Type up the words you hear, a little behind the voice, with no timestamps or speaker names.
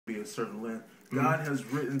a certain land. God has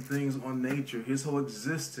written things on nature. His whole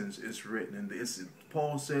existence is written. And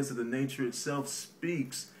Paul says that the nature itself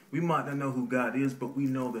speaks. We might not know who God is, but we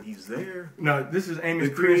know that He's there. No, this is Amos 3:7.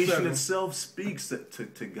 The creation itself speaks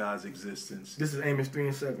to God's existence. This is Amos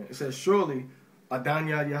 3:7. It says, surely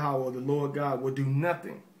Adonai Yahawah, the Lord God, will do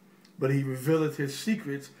nothing, but He revealeth His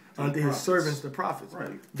secrets unto His servants, the prophets.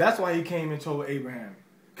 Right. That's why He came and told Abraham.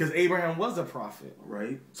 Because Abraham was a prophet.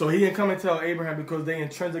 Right. So He didn't come and tell Abraham because they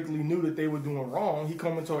intrinsically knew that they were doing wrong. He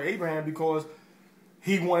came and told Abraham because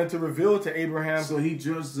He wanted to reveal to Abraham. So He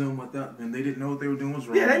judged them without, and they didn't know what they were doing was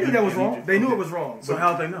wrong. Yeah, they knew that was wrong. They knew it was wrong. So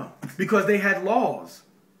how'd they know? Because they had laws.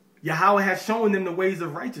 Yahawah had shown them the ways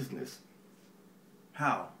of righteousness.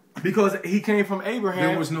 How? Because He came from Abraham.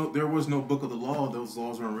 There was no book of the law. Those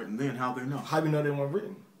laws weren't written then. How'd they know? How do you know they weren't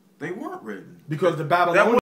written? They weren't written. Because the Babylonians